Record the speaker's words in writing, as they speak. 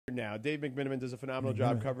now. Dave McMiniman does a phenomenal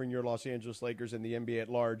job covering your Los Angeles Lakers and the NBA at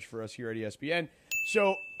large for us here at ESPN.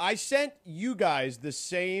 So I sent you guys the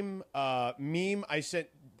same meme. I sent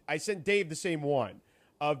Dave the same one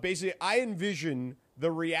of basically I envision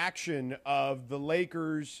the reaction of the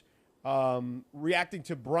Lakers reacting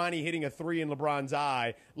to Bronny hitting a three in LeBron's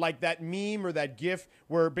eye, like that meme or that GIF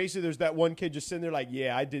where basically there's that one kid just sitting there like,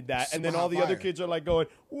 yeah, I did that. And then all the other kids are like going,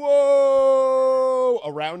 whoa,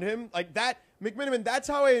 around him. Like that. McMiniman, that's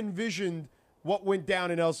how I envisioned what went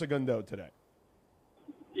down in El Segundo today.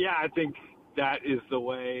 Yeah, I think that is the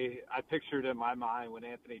way I pictured in my mind when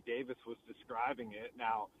Anthony Davis was describing it.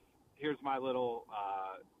 Now, here's my little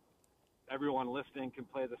everyone listening can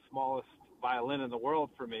play the smallest violin in the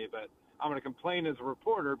world for me, but I'm going to complain as a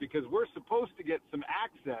reporter because we're supposed to get some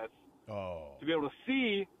access to be able to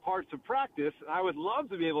see parts of practice. I would love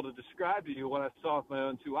to be able to describe to you what I saw with my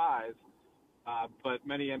own two eyes. But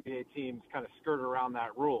many NBA teams kind of skirt around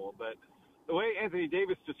that rule. But the way Anthony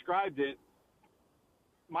Davis described it,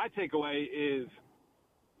 my takeaway is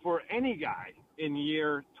for any guy in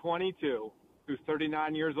year 22 who's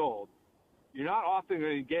 39 years old, you're not often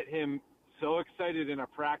going to get him so excited in a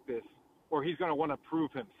practice or he's going to want to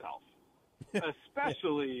prove himself,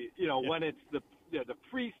 especially, when it's the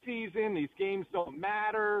preseason, these games don't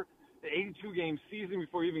matter. The 82-game season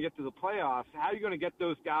before you even get to the playoffs, how are you going to get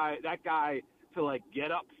that guy to,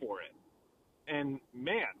 get up for it? And,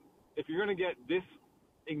 man, if you're going to get this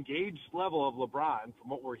engaged level of LeBron from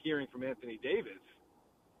what we're hearing from Anthony Davis,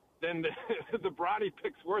 then the Bronny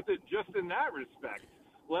pick's worth it just in that respect,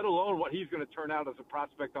 let alone what he's going to turn out as a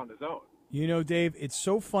prospect on his own. Dave, it's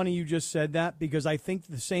so funny you just said that because I think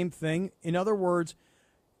the same thing. In other words,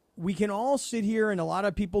 we can all sit here, and a lot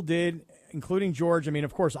of people did, including George. I mean,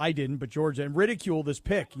 of course I didn't, but George did, ridicule this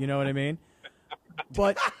pick. You know what I mean?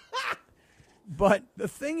 But the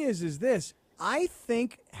thing is this. I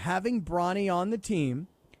think having Bronny on the team,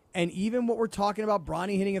 and even what we're talking about,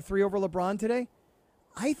 Bronny hitting a three over LeBron today,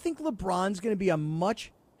 I think LeBron's going to be a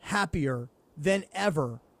much happier than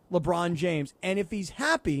ever LeBron James. And if he's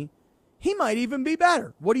happy, he might even be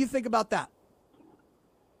better. What do you think about that?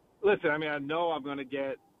 Listen, I mean, I know I'm going to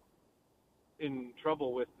get in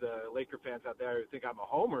trouble with the Laker fans out there who think I'm a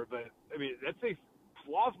homer, but, I mean, that's a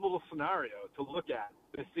plausible scenario to look at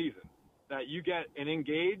this season, that you get an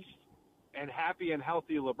engaged and happy and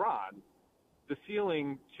healthy LeBron, the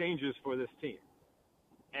ceiling changes for this team.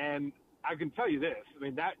 And I can tell you this, I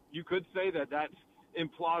mean, that you could say that that's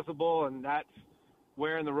implausible and that's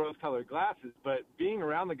wearing the rose-colored glasses, but being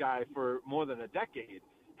around the guy for more than a decade,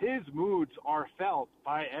 his moods are felt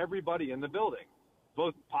by everybody in the building,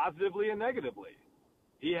 both positively and negatively.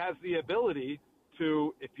 He has the ability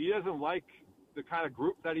to, if he doesn't like the kind of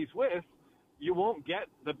group that he's with, you won't get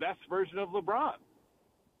the best version of LeBron.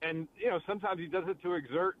 And, sometimes he does it to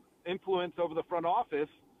exert influence over the front office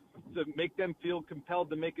to make them feel compelled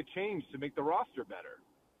to make a change to make the roster better.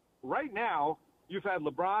 Right now, you've had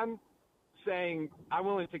LeBron saying, I'm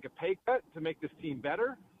willing to take a pay cut to make this team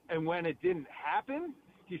better. And when it didn't happen,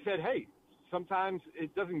 he said, hey, sometimes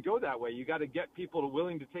it doesn't go that way. You got to get people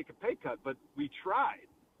willing to take a pay cut, but we tried.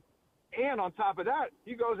 And on top of that,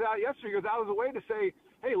 he goes out of the way to say,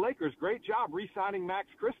 hey, Lakers, great job re-signing Max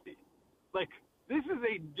Christie. This is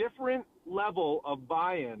a different level of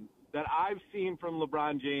buy-in that I've seen from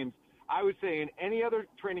LeBron James, I would say, in any other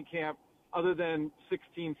training camp other than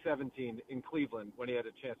 16-17 in Cleveland when he had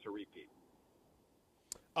a chance to repeat.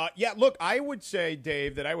 Look, I would say,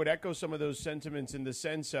 Dave, that I would echo some of those sentiments in the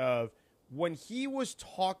sense of when he was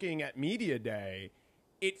talking at Media Day,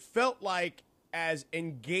 it felt like as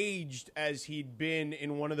engaged as he'd been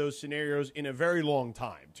in one of those scenarios in a very long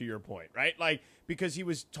time, to your point, right? Because he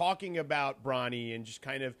was talking about Bronny and just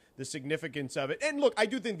kind of the significance of it. And look, I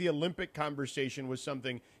do think the Olympic conversation was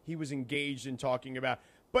something he was engaged in talking about.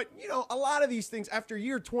 But, a lot of these things after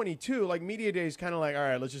year 22, Media Day is kind of like, all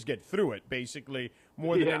right, let's just get through it, basically,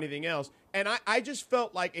 more than anything else. And I just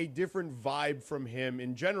felt like a different vibe from him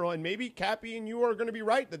in general. And maybe Cappy and you are going to be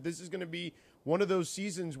right that this is going to be one of those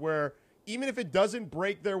seasons where even if it doesn't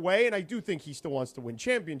break their way, and I do think he still wants to win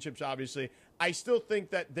championships, obviously, I still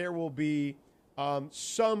think that there will be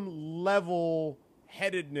some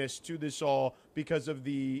level-headedness to this all because of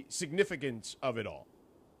the significance of it all.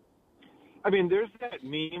 I mean, there's that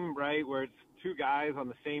meme, right, where it's two guys on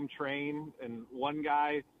the same train, and one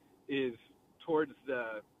guy is towards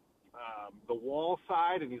the wall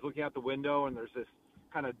side, and he's looking out the window, and there's this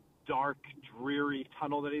kind of dark, dreary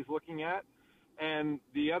tunnel that he's looking at, and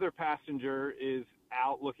the other passenger is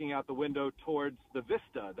out looking out the window towards the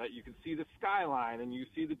vista that you can see the skyline and you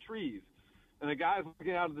see the trees. And the guy's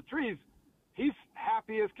looking out of the trees, he's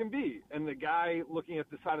happy as can be. And the guy looking at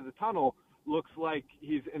the side of the tunnel looks like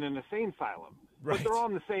he's in an insane asylum. Right. But they're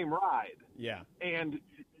on the same ride. Yeah. And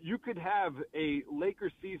you could have a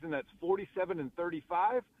Lakers season that's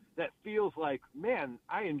 47-35 that feels like, man,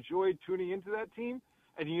 I enjoyed tuning into that team.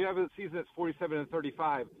 And you have a season that's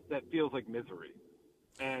 47-35 that feels like misery.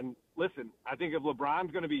 And listen, I think if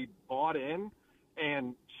LeBron's going to be bought in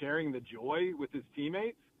and sharing the joy with his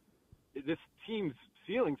teammates, this team's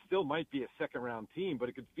ceiling still might be a second-round team, but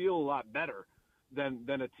it could feel a lot better than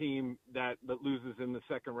a team that loses in the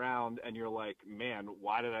second round, and you're like, man,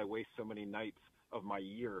 why did I waste so many nights of my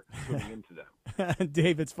year tuning into them?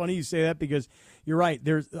 Dave, it's funny you say that because you're right.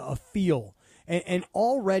 There's a feel, and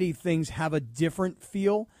already things have a different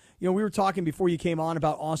feel. You know, we were talking before you came on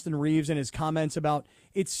about Austin Reeves and his comments about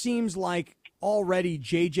it seems like already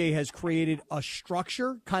JJ has created a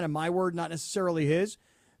structure, kind of my word, not necessarily his,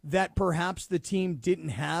 that perhaps the team didn't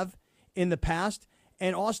have in the past.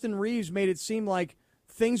 And Austin Reeves made it seem like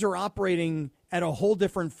things are operating at a whole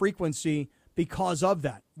different frequency because of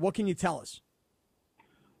that. What can you tell us?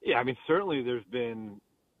 Yeah, I mean, certainly there's been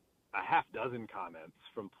a half dozen comments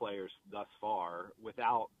from players thus far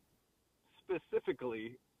without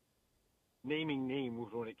specifically naming names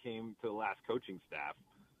when it came to the last coaching staff,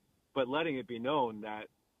 but letting it be known that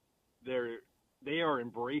they are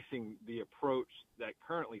embracing the approach that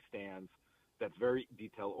currently stands, that's very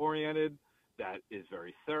detail-oriented, that is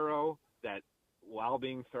very thorough, that while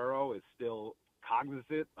being thorough is still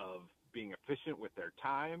cognizant of being efficient with their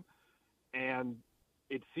time. And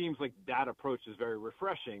it seems like that approach is very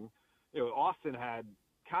refreshing. You know, Austin had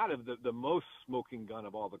kind of the most smoking gun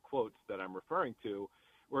of all the quotes that I'm referring to,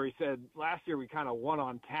 where he said, last year we kind of won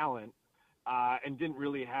on talent and didn't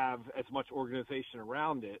really have as much organization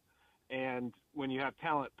around it. And when you have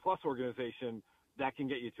talent plus organization, that can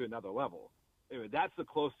get you to another level. Anyway, that's the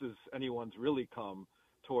closest anyone's really come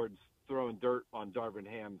towards throwing dirt on Darvin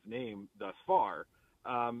Ham's name thus far.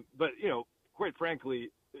 But, you know, quite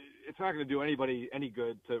frankly, it's not going to do anybody any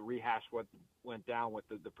good to rehash what went down with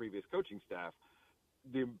the previous coaching staff.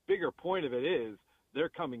 The bigger point of it is they're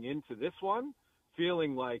coming into this one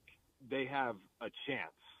feeling like they have a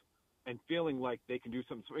chance and feeling like they can do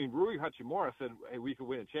something. I mean, Rui Hachimura said, hey, we could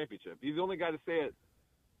win a championship. He's the only guy to say it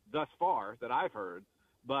thus far that I've heard,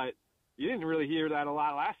 but you didn't really hear that a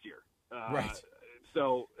lot last year. Right.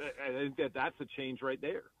 So I think that's a change right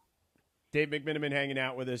there. Dave McMenamin hanging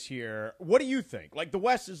out with us here. What do you think? Like, the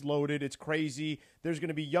West is loaded. It's crazy. There's going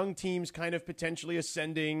to be young teams kind of potentially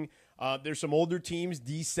ascending. There's some older teams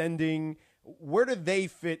descending. Where do they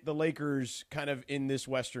fit the Lakers kind of in this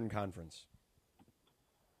Western Conference?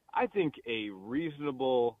 I think a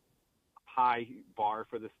reasonable high bar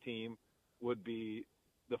for this team would be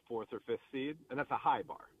the 4th or 5th seed, and that's a high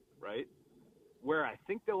bar, right? Where I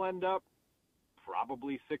think they'll end up,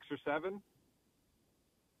 probably 6 or 7.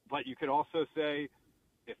 But you could also say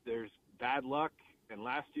if there's bad luck, and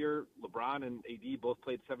last year LeBron and AD both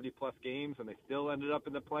played 70-plus games and they still ended up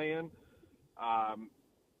in the play-in,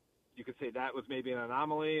 you could say that was maybe an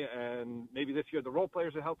anomaly, and maybe this year the role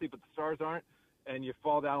players are healthy but the stars aren't, and you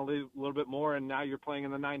fall down a little bit more, and now you're playing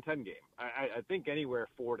in the 9-10 game. I think anywhere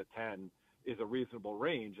 4 to 10 is a reasonable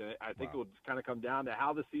range, and I think it will just kind of come down to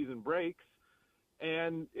how the season breaks.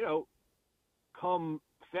 And, you know, come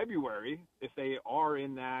February, if they are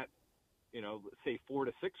in that, you know, say 4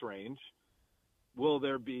 to 6 range, will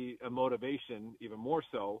there be a motivation, even more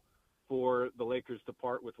so, for the Lakers to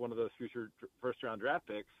part with one of those future first-round draft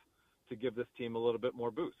picks to give this team a little bit more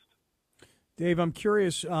boost? Dave, I'm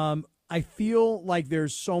curious. I feel like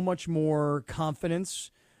there's so much more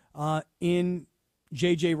confidence in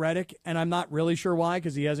J.J. Redick, and I'm not really sure why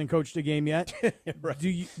because he hasn't coached a game yet. Right.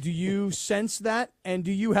 Do you sense that, and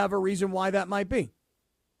do you have a reason why that might be?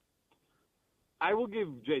 I will give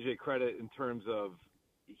JJ credit in terms of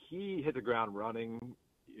he hit the ground running.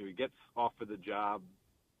 You know, he gets off of the job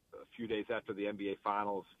a few days after the NBA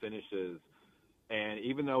Finals finishes, and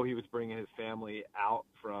even though he was bringing his family out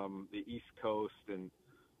from the East Coast and,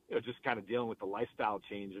 you know, just kind of dealing with the lifestyle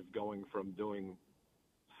change of going from doing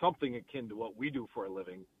something akin to what we do for a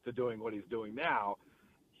living to doing what he's doing now,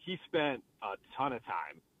 he spent a ton of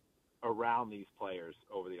time around these players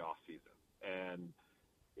over the offseason. And,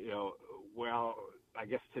 you know, well, I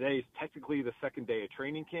guess today is technically the second day of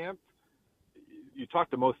training camp. You talk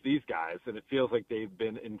to most of these guys, and it feels like they've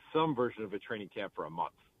been in some version of a training camp for a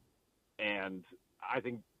month. And I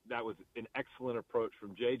think that was an excellent approach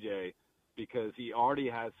from JJ because he already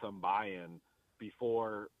has some buy-in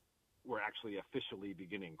before we're actually officially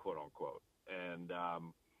beginning, quote unquote. And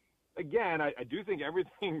again, I do think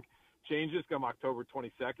everything changes come October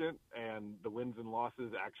 22nd and the wins and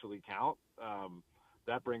losses actually count,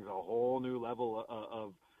 that brings a whole new level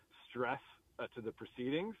of stress to the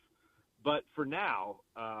proceedings. But for now,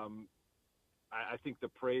 I think the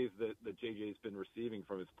praise that JJ's been receiving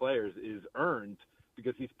from his players is earned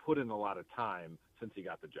because he's put in a lot of time since he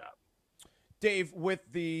got the job. Dave, with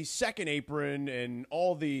the second apron and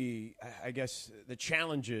all the, I guess, the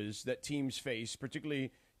challenges that teams face,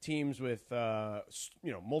 particularly teams with,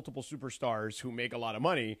 multiple superstars who make a lot of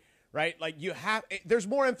money, right? Like there's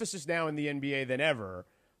more emphasis now in the NBA than ever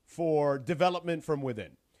for development from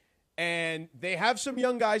within. And they have some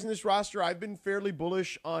young guys in this roster. I've been fairly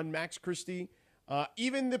bullish on Max Christie.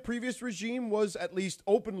 Even the previous regime was at least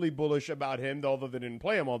openly bullish about him, although they didn't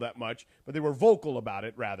play him all that much, but they were vocal about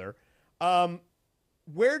it, rather.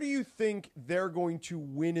 Where do you think they're going to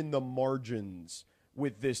win in the margins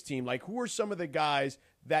with this team? Like, who are some of the guys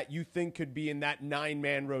that you think could be in that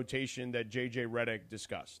 9-man rotation that J.J. Redick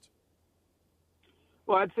discussed?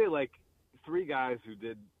 Well, I'd say, like, 3 guys who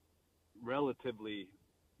did relatively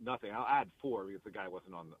nothing. I'll add 4 because the guy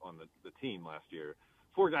wasn't on the team last year.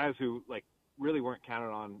 4 guys who, like, really weren't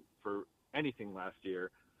counted on for anything last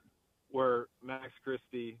year were Max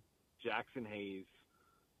Christie, Jackson Hayes,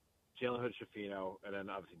 Jalen Hood-Schifino, and then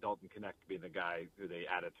obviously Dalton Knecht being the guy who they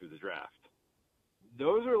added through the draft.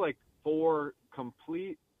 Those are like 4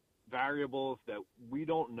 complete variables that we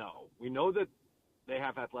don't know. We know that they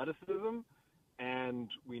have athleticism, and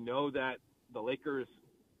we know that the Lakers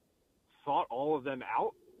sought all of them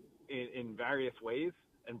out in various ways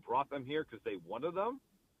and brought them here because they wanted them.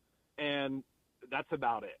 And that's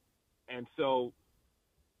about it. And so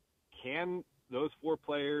can those 4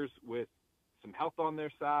 players with some health on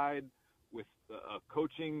their side, with a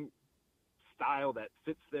coaching style that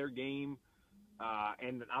fits their game,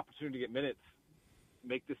 and an opportunity to get minutes,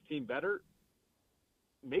 make this team better?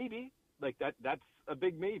 Maybe. Like that's a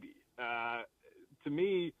big maybe. To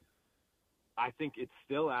me, I think it's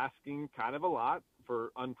still asking kind of a lot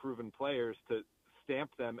for unproven players to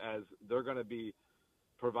stamp them as they're going to be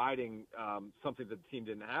providing something that the team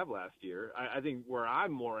didn't have last year. I think where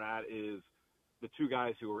I'm more at is the 2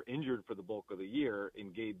 guys who were injured for the bulk of the year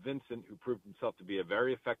in Gabe Vincent, who proved himself to be a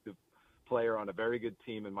very effective player on a very good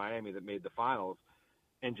team in Miami that made the finals,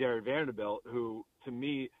 and Jared Vanderbilt, who to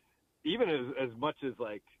me, even as much as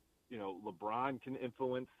like, LeBron can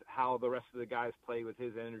influence how the rest of the guys play with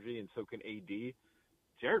his energy, and so can AD,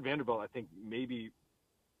 Jared Vanderbilt, I think maybe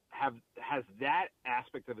has that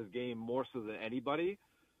aspect of his game more so than anybody,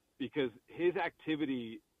 because his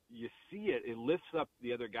activity, you see it lifts up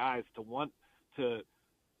the other guys to want to,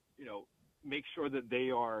 make sure that they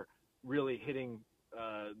are really hitting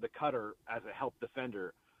the cutter as a help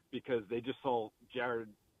defender, because they just saw Jared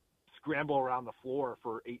scramble around the floor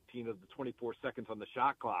for 18 of the 24 seconds on the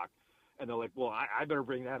shot clock. And they're like, well, I better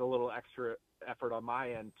bring that a little extra effort on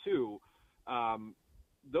my end too.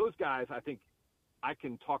 Those guys, I think I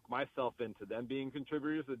can talk myself into them being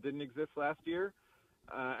contributors that didn't exist last year.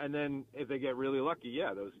 And then if they get really lucky,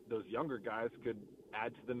 those younger guys could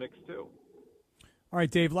add to the mix too. All right,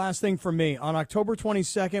 Dave, last thing for me. On October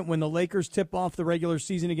 22nd, when the Lakers tip off the regular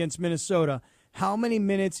season against Minnesota, how many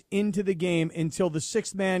minutes into the game until the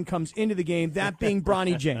 6th man comes into the game, that being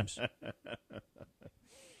Bronny James?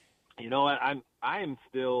 You know what? I am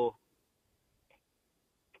still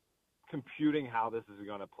computing how this is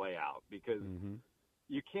going to play out, because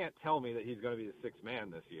you can't tell me that he's going to be the 6th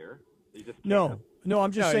man this year. You just can't. No,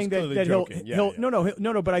 I'm just saying that he'll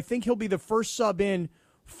no, but I think he'll be the first sub in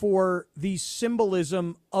for the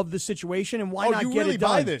symbolism of the situation, and why not you get really it done?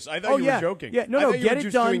 buy this? I thought you were joking. Yeah, no, get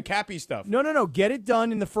it done. Doing Cappy stuff. No, get it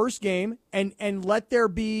done in the first game, and let there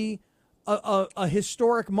be a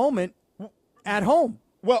historic moment at home.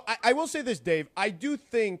 Well, I will say this, Dave. I do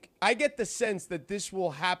think I get the sense that this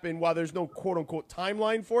will happen while there's no quote-unquote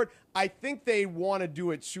timeline for it. I think they want to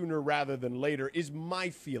do it sooner rather than later, is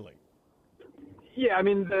my feeling. Yeah, I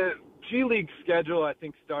mean, the G League schedule, I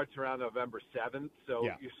think, starts around November 7th, so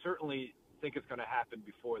you certainly think it's going to happen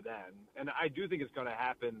before then. And I do think it's going to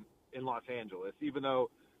happen in Los Angeles, even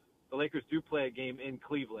though the Lakers do play a game in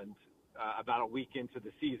Cleveland about a week into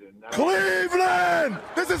the season. Cleveland!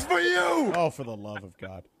 This is for you! Oh, for the love of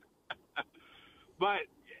God. But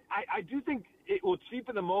I do think it will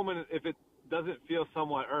cheapen the moment if it doesn't feel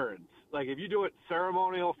somewhat earned. Like, if you do it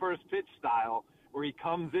ceremonial first pitch style, where he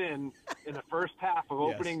comes in the first half of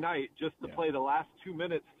opening night just to play the last 2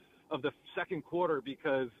 minutes of the second quarter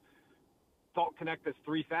because Dalton Knecht has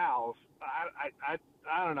 3 fouls.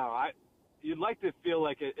 I don't know. You'd like to feel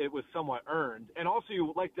like it was somewhat earned. And also you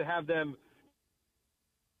would like to have them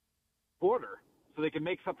quarter so they can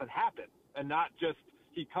make something happen and not just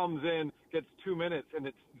he comes in, gets 2 minutes, and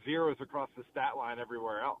it's zeros across the stat line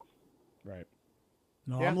everywhere else. Right.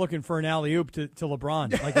 No, Yeah. I'm looking for an alley-oop to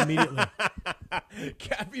LeBron, like immediately.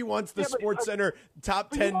 Cappy wants the Yeah, but, Sports Center top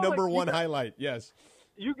but 10 number like, one highlight. Yes.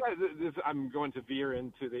 You guys, I'm going to veer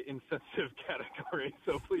into the insensitive category,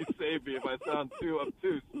 so please save me if I sound too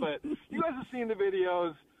obtuse. But you guys have seen the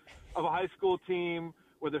videos of a high school team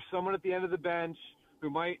where there's someone at the end of the bench who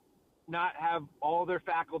might not have all their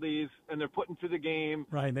faculties, and they're put into the game.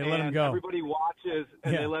 Right, and they and let him go. Everybody watches,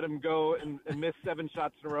 and Yeah. they let him go and miss 7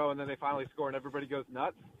 shots in a row, and then they finally score, and everybody goes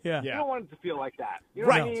nuts. Yeah. You don't want it to feel like that. You know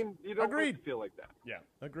Right. what I mean? You don't want Agreed. it to feel like that. Yeah,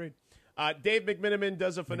 agreed. Dave McMiniman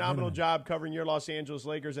does a phenomenal job covering your Los Angeles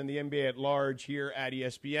Lakers and the NBA at large here at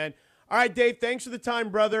ESPN. All right, Dave, thanks for the time,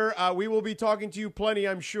 brother. We will be talking to you plenty,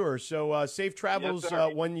 I'm sure. So safe travels Yes, sir.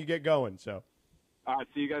 when you get going. So, All right,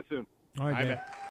 see you guys soon. All right, I Dave. bet.